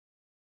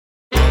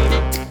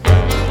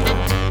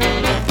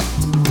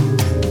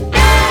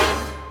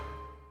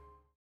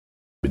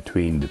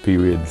between the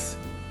periods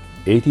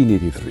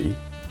 1883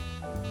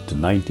 to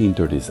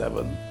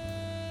 1937,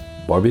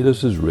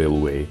 Barbados's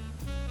railway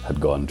had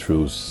gone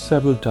through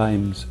several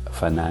times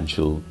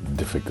financial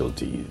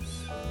difficulties.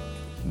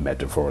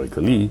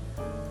 Metaphorically,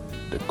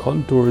 the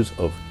contours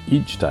of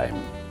each time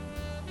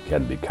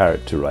can be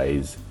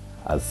characterized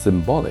as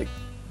symbolic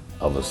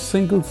of a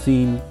single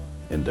scene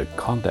in the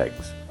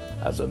context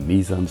as a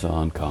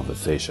mise-en-scène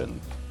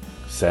conversation,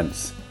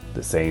 since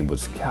the same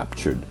was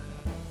captured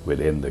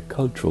within the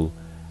cultural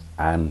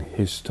and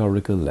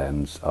historical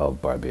lens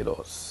of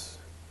Barbados.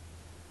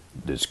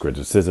 This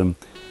criticism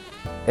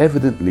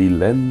evidently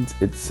lends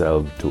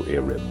itself to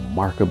a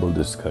remarkable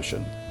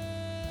discussion,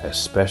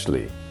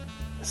 especially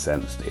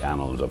since the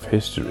annals of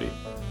history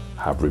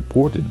have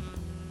reported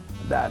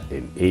that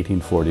in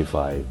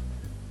 1845,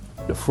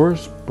 the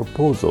first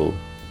proposal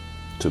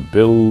to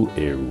build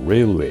a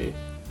railway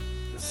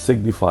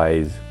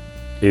signifies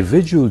a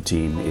visual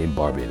theme in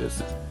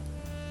Barbados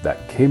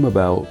that came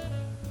about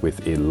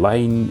with a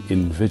line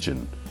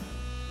envisioned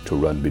to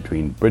run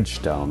between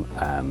Bridgetown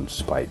and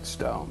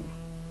Speightstown.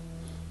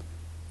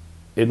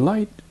 In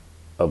light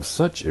of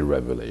such a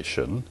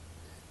revelation,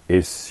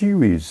 a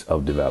series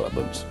of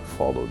developments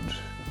followed.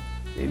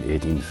 In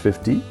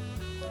 1850,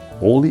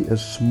 only a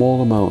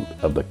small amount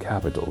of the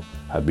capital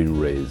had been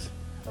raised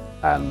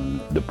and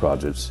the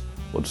projects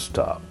would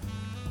stop.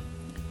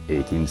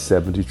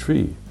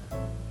 1873,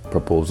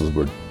 proposals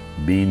were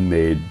being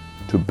made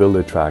to build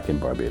a track in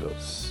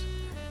Barbados.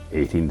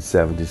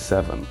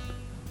 1877,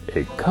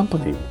 a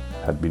company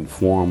had been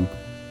formed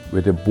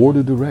with a board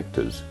of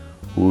directors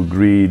who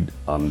agreed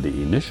on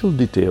the initial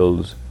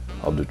details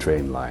of the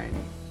train line.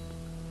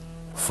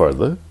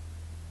 Further,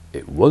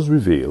 it was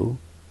revealed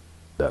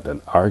that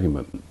an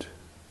argument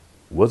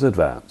was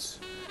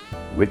advanced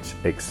which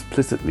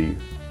explicitly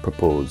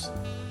proposed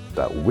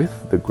that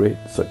with the great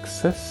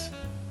success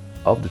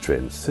of the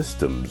train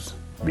systems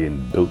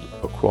being built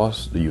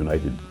across the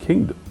United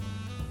Kingdom,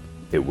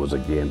 it was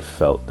again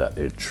felt that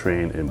a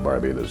train in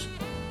Barbados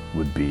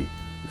would be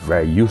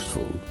very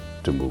useful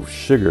to move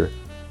sugar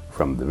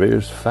from the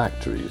various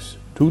factories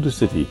to the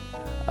city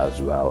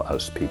as well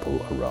as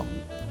people around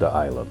the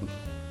island.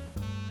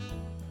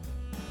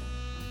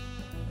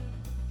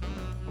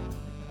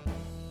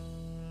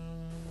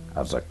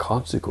 As a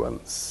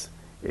consequence,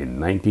 in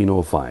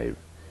 1905,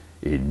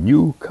 a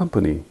new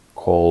company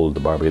called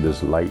the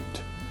Barbados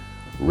Light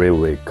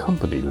Railway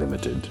Company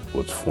Limited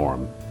was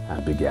formed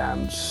and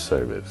began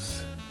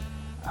service.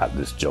 At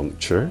this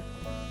juncture,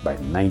 by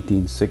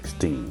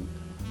 1916,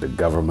 the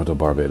government of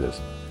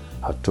Barbados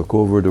had took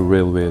over the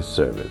railway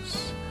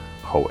service.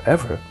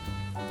 However,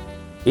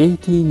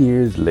 18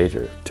 years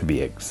later, to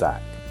be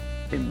exact,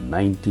 in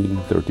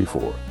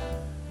 1934,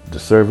 the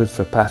service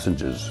for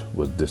passengers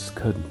was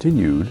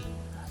discontinued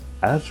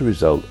as a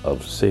result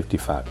of safety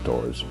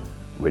factors,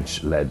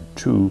 which led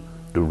to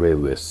the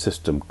railway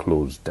system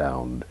closed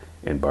down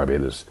in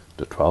Barbados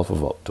the 12th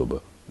of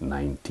October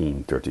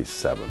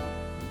 1937.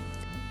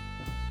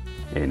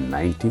 In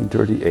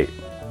 1938,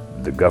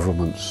 the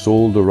government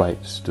sold the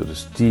rights to the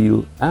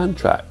steel and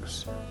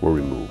tracks were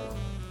removed.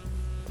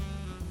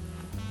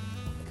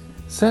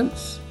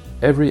 Since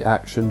every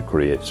action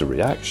creates a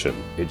reaction,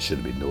 it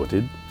should be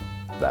noted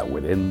that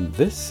within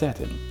this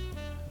setting,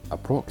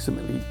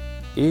 approximately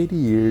 80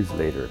 years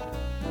later,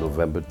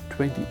 November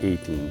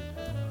 2018,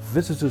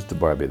 visitors to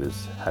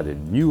Barbados had a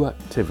new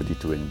activity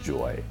to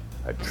enjoy,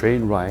 a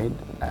train ride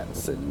at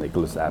St.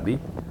 Nicholas Abbey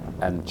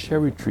and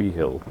Cherry Tree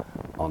Hill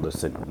on the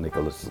St.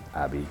 Nicholas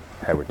Abbey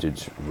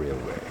Heritage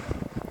Railway.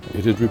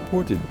 It is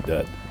reported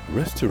that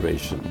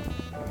restoration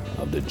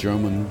of the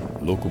German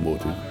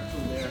locomotive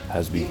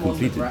has been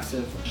completed.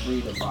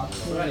 Breed of Barbados.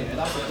 So anyway,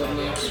 that's a good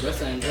name for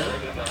this engine.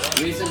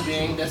 Reason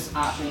being, this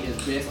actually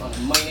is based on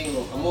mining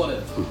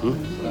locomotive,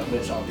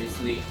 which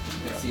obviously you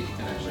can see the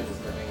connection is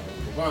living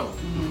in the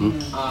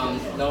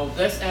ground. Now,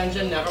 this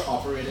engine never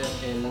operated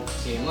in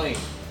a mine.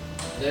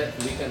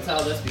 We can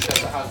tell this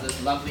because it has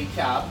this lovely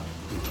cab,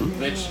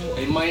 which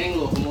a mining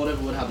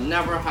locomotive would have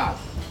never had.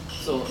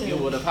 So you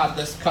would have had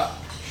this cut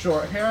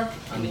short here,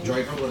 and the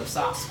driver would have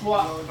sat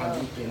squat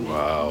and in the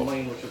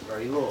mine, which is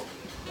very low.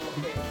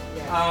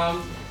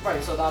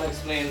 Right, so that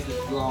explains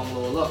the long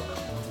low look.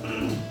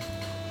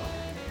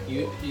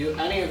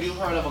 Any of you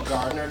heard of a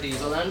Gardner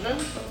diesel engine?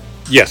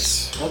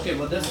 Yes. Okay,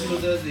 well this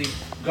uses the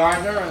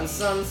Gardner and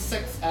Son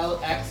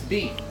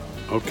 6LXB.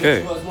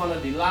 Okay. Which was one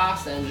of the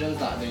last engines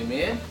that they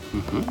made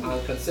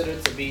and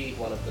considered to be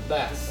one of the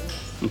best.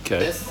 Okay.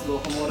 This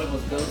locomotive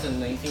was built in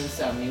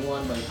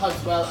 1971 by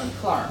Huswell and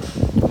Clark.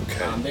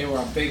 Okay. They were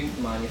a big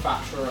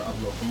manufacturer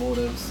of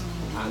locomotives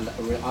and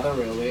other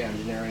railway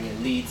engineering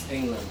in Leeds,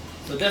 England.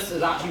 So this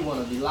is actually one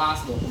of the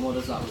last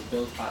locomotives that was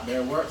built at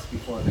their works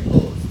before they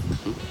closed.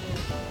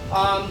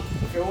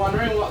 If you're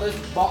wondering what this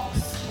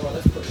box or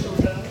this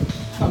protrusion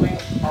coming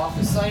off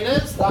the side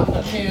is, that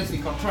contains the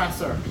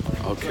compressor.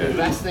 Okay. So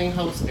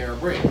Westinghouse air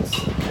brakes,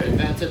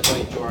 invented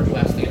by George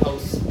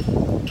Westinghouse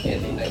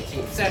in the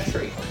 19th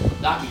century.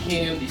 That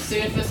became the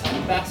safest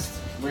and best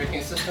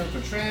braking system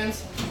for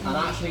trains, and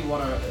actually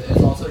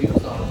is also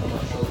used on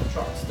commercial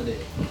trucks today.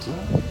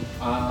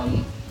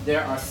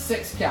 There are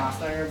 6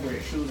 cast iron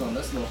brake shoes on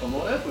this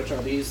locomotive, which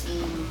are these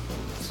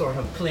sort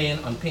of plain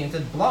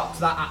unpainted blocks.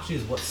 That actually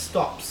is what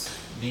stops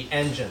the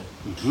engine.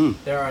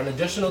 There are an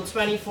additional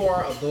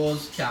 24 of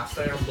those cast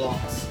iron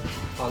blocks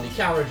on the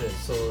carriages.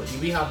 So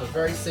we have a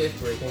very safe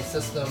braking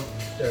system.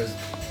 There's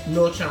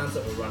no chance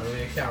of a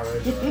runaway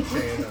carriage or a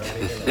train or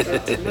anything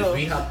like that. No.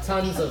 We have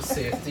tons of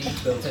safety,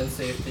 built-in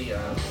safety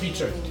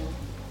features.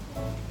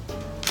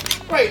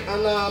 Right,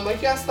 and I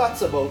guess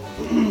that's about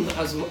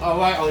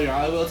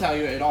I will tell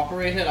you, it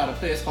operated at a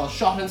place called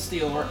Shotton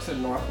Steelworks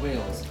in North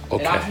Wales.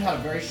 Okay. It actually had a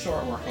very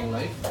short working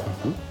life.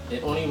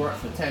 It only worked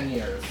for 10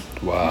 years.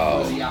 Wow.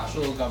 Because the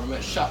actual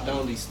government shut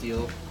down the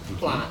steel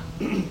plant.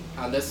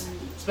 And this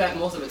spent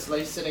most of its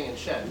life sitting in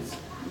sheds.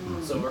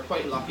 So we're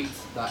quite lucky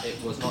that it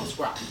was not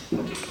scrapped.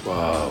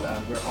 Wow.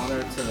 And we're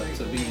honored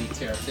to be the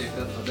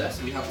caretaker of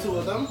this. We have 2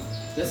 of them.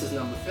 This is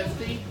number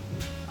 50,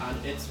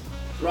 and its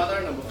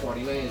brother, number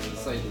 49, is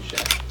inside the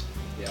shed.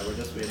 Yeah, we're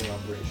just waiting on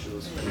brake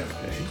shoes for him.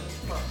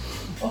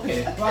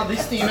 Okay, well, the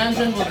steam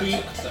engine will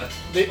be,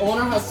 the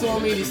owner has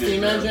told me the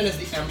steam engine is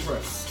the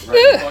Empress.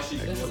 This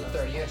is a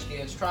 30-inch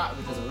gauge track,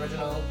 which is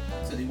original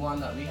to the one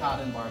that we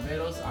had in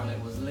Barbados, and it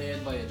was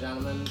laid by a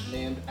gentleman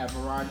named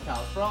Everard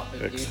Calthrop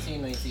in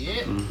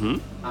 1898,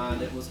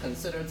 and it was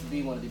considered to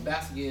be one of the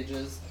best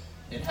gauges.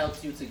 It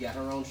helps you to get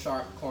around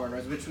sharp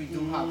corners, which we do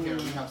have here.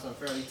 We have some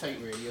fairly tight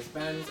radius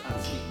bends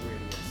and steep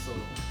radius, so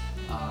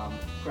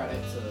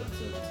credit to the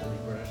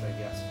British, I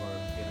guess, for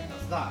giving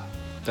us that.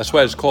 That's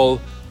why it's called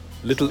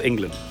Little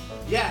England.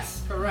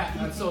 Yes, correct.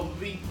 And so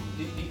the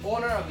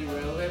owner of the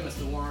railway,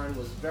 Mr. Warren,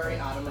 was very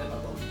adamant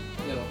about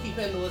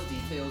keeping those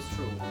details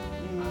true.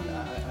 And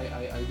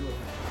I do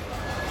appreciate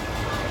that.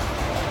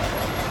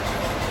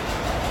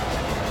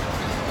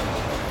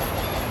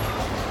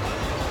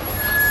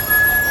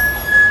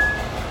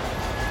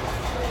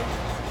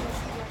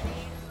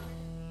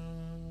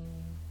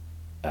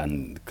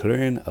 And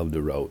clearing of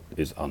the route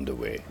is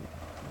underway.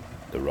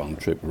 The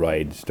round-trip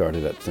ride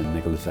started at St.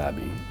 Nicholas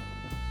Abbey.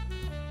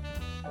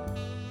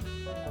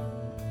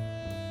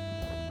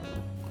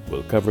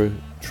 Will cover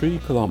 3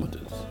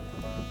 kilometers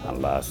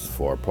and lasts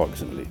for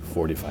approximately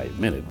 45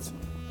 minutes.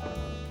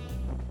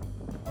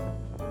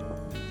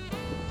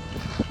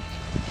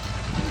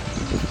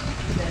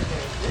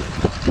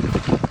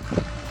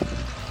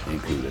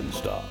 Including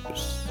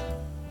stops.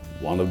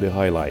 One of the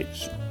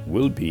highlights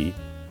will be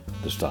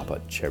the stop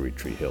at Cherry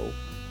Tree Hill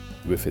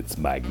with its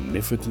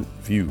magnificent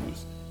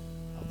views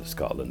of the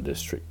Scotland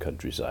District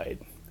countryside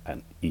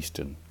and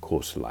eastern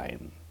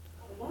coastline.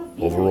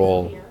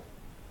 Overall,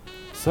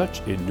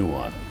 such a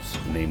nuance,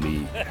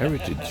 namely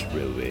Heritage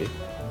Railway,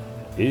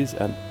 is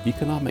an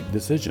economic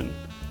decision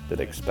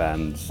that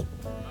expands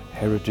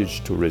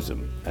heritage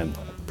tourism and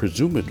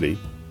presumably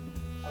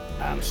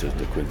answers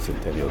the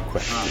quincentennial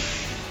question,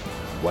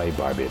 why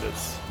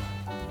Barbados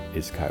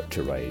is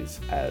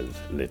characterized as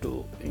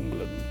Little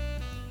England.